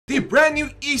The brand new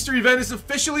Easter event is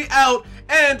officially out,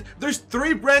 and there's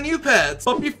 3 brand new pets.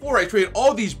 But before I trade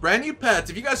all these brand new pets,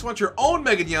 if you guys want your own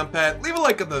Mega Neon pet, leave a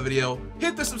like on the video,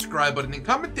 hit the subscribe button, and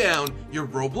comment down your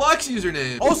Roblox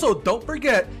username. Also, don't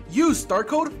forget, use star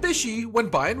code FISHY when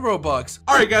buying Robux.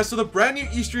 Alright guys, so the brand new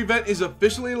Easter event is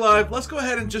officially live. Let's go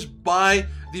ahead and just buy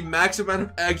the max amount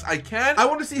of eggs I can. I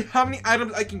want to see how many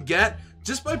items I can get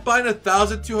just by buying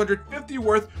 1,250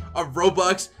 worth of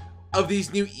Robux of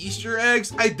these new Easter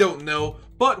eggs. I don't know,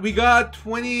 but we got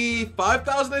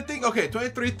 25,000, I think. Okay,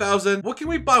 23,000. What can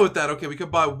we buy with that? Okay, we can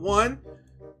buy 1,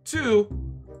 2,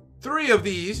 3 of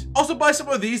these. Also buy some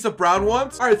of these, the brown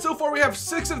ones. All right, so far we have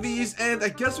 6 of these, and I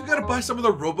guess we gotta buy some of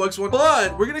the Robux ones,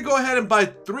 but we're gonna go ahead and buy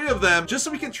 3 of them just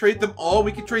so we can trade them all.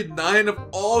 We can trade 9 of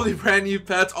all the brand new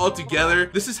pets all together.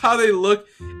 This is how they look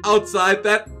outside.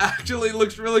 That actually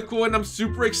looks really cool, and I'm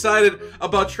super excited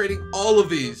about trading all of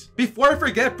these. Before I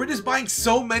forget, Brit is buying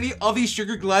so many of these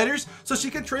sugar gliders so she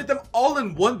can trade them all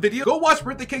in one video. Go watch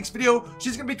Brit the Cake's video.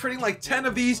 She's gonna be trading like 10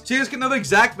 of these. She guys can know the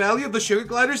exact value of the sugar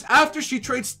gliders after she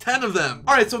trades 10 of them.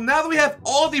 All right, so now that we have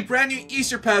all the brand new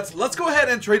Easter pets, let's go ahead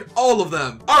and trade all of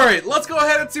them. All right, let's go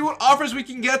ahead and see what offers we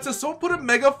can get. So someone put a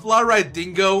Mega Fly-Ride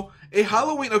Dingo, a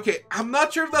Halloween. Okay, I'm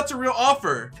not sure if that's a real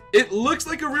offer. It looks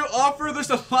like a real offer. There's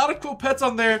a lot of cool pets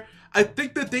on there. I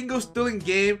think the Dingo's still in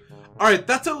game. All right,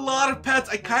 that's a lot of pets.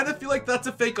 I kind of feel like that's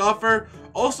a fake offer.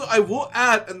 Also, I will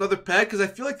add another pet because I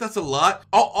feel like that's a lot.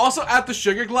 I'll also add the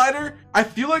sugar glider. I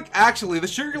feel like actually the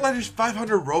sugar glider is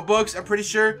 500 Robux, I'm pretty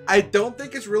sure. I don't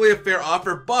think it's really a fair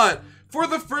offer, but for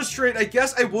the first trade, I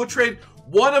guess I will trade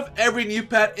 1 of every new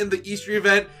pet in the Easter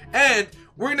event, and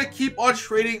we're gonna keep on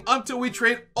trading until we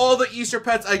trade all the Easter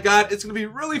pets I got. It's gonna be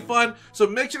really fun, so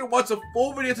make sure to watch the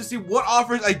full video to see what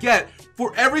offers I get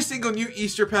for every single new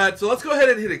Easter pet. So let's go ahead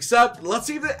and hit accept. Let's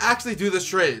see if they actually do this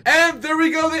trade. And there we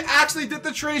go, they actually did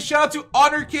the trade. Shout out to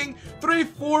Honor King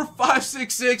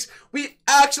 34566. We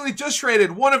actually just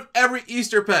traded 1 of every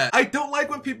Easter pet. I don't like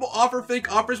when people offer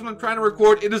fake offers when I'm trying to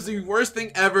record. It is the worst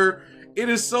thing ever. It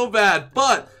is so bad,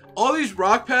 but all these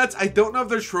rock pets, I don't know if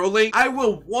they're trolling. I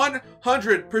will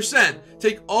 100%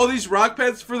 take all these rock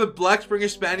pets for the Black Springer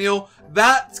Spaniel.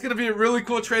 That's gonna be a really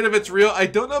cool trade if it's real. I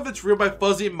don't know if it's real by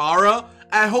Fuzzy Mara.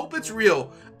 I hope it's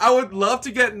real. I would love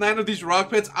to get 9 of these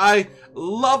rock pets. I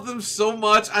love them so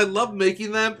much. I love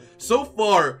making them. So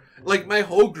far, like my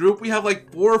whole group, we have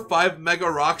like 4 or 5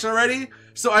 Mega Rocks already.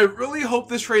 So I really hope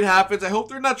this trade happens. I hope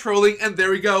they're not trolling, and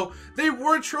there we go. They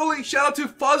weren't trolling. Shout out to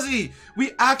Fuzzy.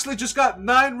 We actually just got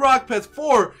 9 rock pets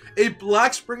for a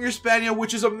Black Springer Spaniel,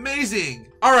 which is amazing.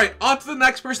 All right, on to the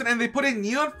next person, and they put a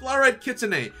Neon Fly-Ride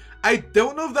Kitsune. I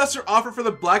don't know if that's their offer for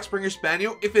the Black Springer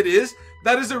Spaniel. If it is,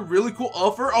 that is a really cool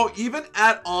offer. I'll even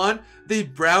add on the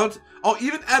brown. I'll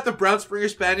even add the Brown Springer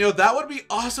Spaniel. That would be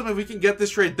awesome if we can get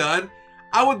this trade done.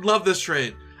 I would love this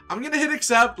trade. I'm gonna hit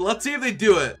accept. Let's see if they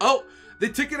do it. Oh, they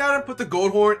took it out and put the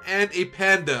Goldhorn and a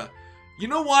Panda. You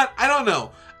know what? I don't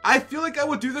know. I feel like I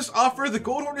would do this offer. The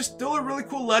Goldhorn is still a really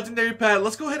cool legendary pet.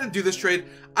 Let's go ahead and do this trade.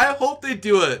 I hope they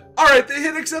do it. All right, they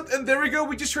hit accept, and there we go.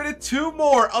 We just traded 2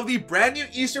 more of the brand new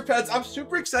Easter pets. I'm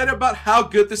super excited about how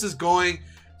good this is going.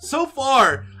 So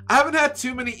far, I haven't had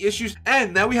too many issues,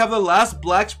 and now we have the last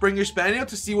Black Springer Spaniel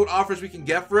to see what offers we can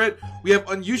get for it. We have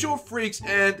Unusual Freaks,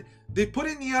 and they put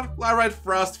in Neon Fly-Ride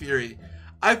Frost Fury.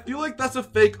 I feel like that's a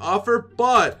fake offer,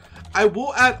 but I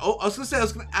will add, I was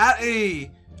gonna add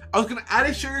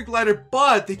a sugar glider,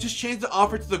 but they just changed the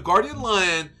offer to the Guardian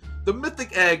Lion, the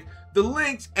Mythic Egg, the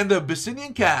Lynx, and the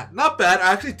Abyssinian Cat. Not bad.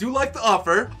 I actually do like the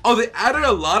offer. Oh, they added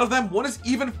a lot of them. 1 is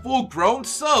even full grown,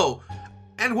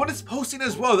 and 1 is posting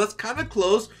as well. That's kind of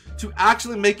close to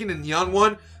actually making a neon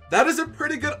one. That is a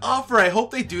pretty good offer. I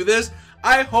hope they do this.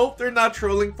 I hope they're not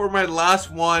trolling for my last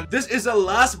one. This is the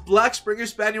last Black Springer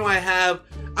Spaniel I have.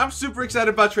 I'm super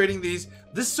excited about trading these.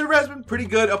 This server has been pretty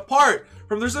good, apart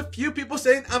from there's a few people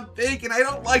saying I'm fake, and I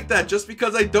don't like that just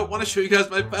because I don't want to show you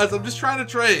guys my pets. I'm just trying to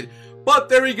trade. But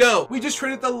there we go. We just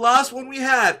traded the last one we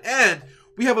had, and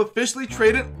we have officially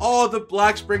traded all the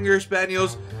Black Springer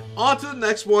Spaniels. On to the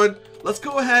next one. Let's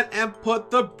go ahead and put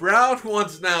the brown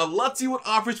ones now. Let's see what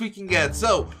offers we can get.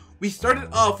 So we started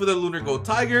off with a Lunar Gold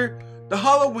Tiger, the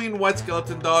Halloween White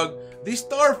Skeleton Dog, the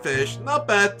Starfish, not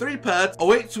bad, 3 pets. Oh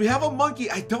wait, so we have a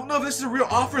monkey. I don't know if this is a real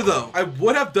offer though. I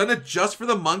would have done it just for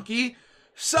the monkey.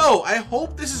 So I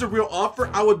hope this is a real offer.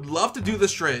 I would love to do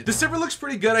this trade. The server looks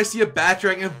pretty good. I see a Bat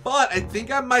Dragon, but I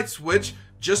think I might switch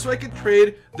just so I can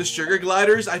trade the sugar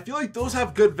gliders. I feel like those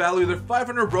have good value. They're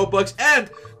 500 Robux, and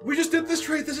we just did this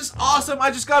trade. This is awesome.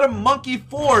 I just got a monkey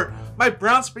for my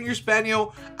brown Springer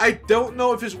Spaniel. I don't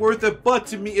know if it's worth it, but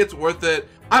to me, it's worth it.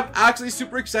 I'm actually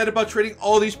super excited about trading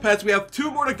all these pets. We have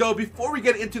 2 more to go before we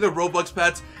get into the Robux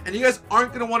pets, and you guys aren't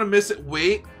going to want to miss it.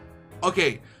 Wait.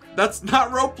 Okay, that's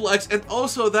not Roblox, and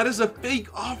also that is a fake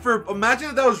offer. Imagine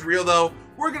if that was real, though.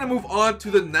 We're going to move on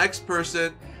to the next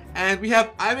person, and we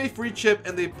have I'm a free chip,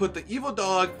 and they put the evil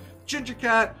dog, ginger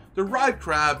cat, the ride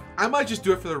crab. I might just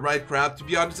do it for the ride crab. To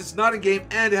be honest, it's not in game,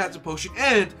 and it has a potion,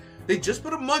 and they just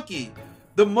put a monkey.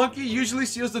 The monkey usually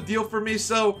seals the deal for me,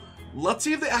 so let's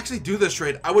see if they actually do this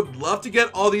trade. I would love to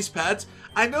get all these pets.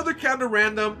 I know they're kind of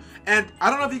random, and I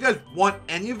don't know if you guys want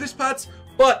any of these pets,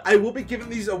 but I will be giving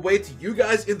these away to you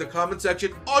guys in the comment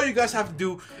section. All you guys have to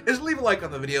do is leave a like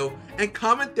on the video and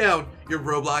comment down your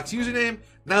Roblox username.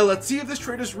 Now let's see if this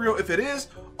trade is real. If it is,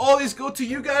 all these go to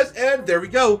you guys, and there we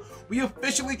go. We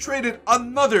officially traded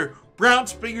another brown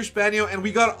Springer Spaniel, and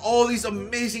we got all these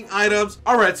amazing items.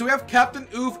 Alright, so we have Captain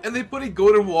Oof, and they put a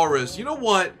golden walrus. You know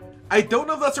what? I don't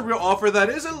know if that's a real offer. That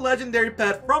is a legendary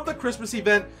pet from the Christmas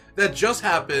event that just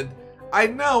happened. I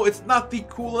know it's not the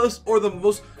coolest or the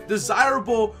most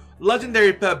desirable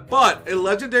legendary pet, but a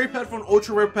legendary pet from an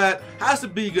ultra rare pet has to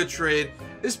be a good trade,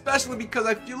 especially because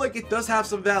I feel like it does have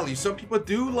some value. Some people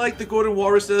do like the golden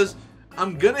walruses.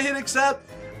 I'm gonna hit accept.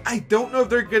 I don't know if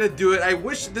they're gonna do it. I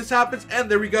wish this happens,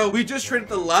 and there we go. We just traded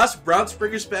the last brown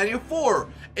Springer Spaniel for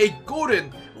a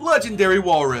golden legendary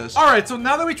walrus. Alright, so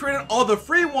now that we traded all the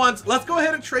free ones, let's go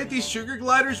ahead and trade these sugar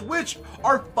gliders, which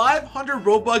are 500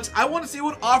 Robux. I want to see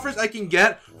what offers I can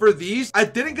get for these. I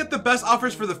didn't get the best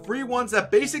offers for the free ones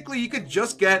that basically you could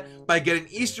just get by getting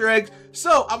Easter eggs,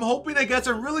 so I'm hoping I get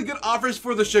some really good offers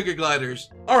for the sugar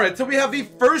gliders. Alright, so we have the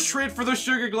first trade for the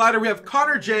sugar glider. We have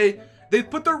Connor J. They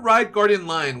put the Ride Guardian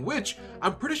Lion, which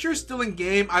I'm pretty sure is still in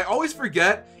game. I always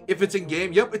forget if it's in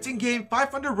game. Yep, it's in game.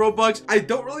 500 Robux. I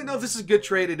don't really know if this is a good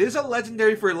trade. It is a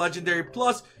legendary for a legendary.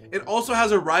 Plus, it also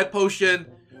has a ride potion.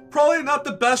 Probably not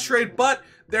the best trade, but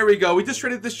there we go. We just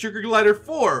traded this sugar glider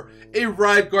for a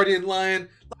Ride Guardian Lion.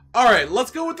 Alright,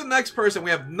 let's go with the next person.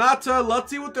 We have Nata. Let's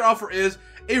see what their offer is.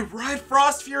 A Ride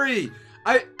Frost Fury.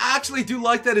 I actually do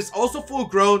like that. It's also full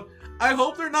grown. I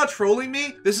hope they're not trolling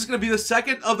me. This is going to be the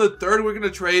second of the third we're going to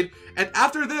trade. And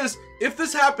after this, if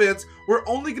this happens, we're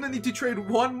only going to need to trade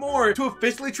one more to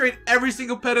officially trade every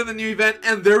single pet in the new event.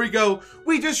 And there we go.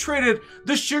 We just traded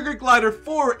the sugar glider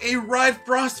for a Ride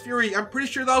Frost Fury. I'm pretty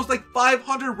sure that was like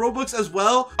 500 Robux as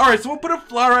well. Alright, so we'll put a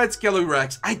Fly-Ride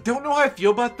Scalyrex. I don't know how I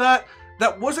feel about that.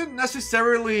 That wasn't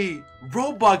necessarily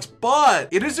Robux, but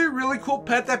it is a really cool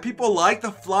pet that people like.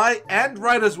 The fly and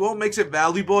ride as well makes it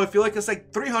valuable. I feel like it's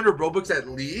like 300 Robux at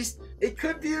least. It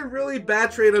could be a really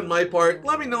bad trade on my part.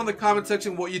 Let me know in the comment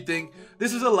section what you think.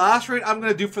 This is the last trade I'm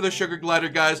going to do for the sugar glider,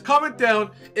 guys. Comment down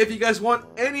if you guys want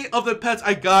any of the pets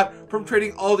I got from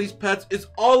trading all these pets. It's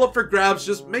all up for grabs.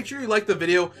 Just make sure you like the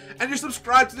video and you're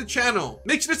subscribed to the channel.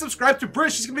 Make sure to subscribe to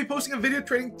Brish. She's going to be posting a video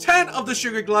trading 10 of the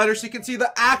sugar gliders so you can see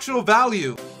the actual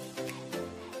value.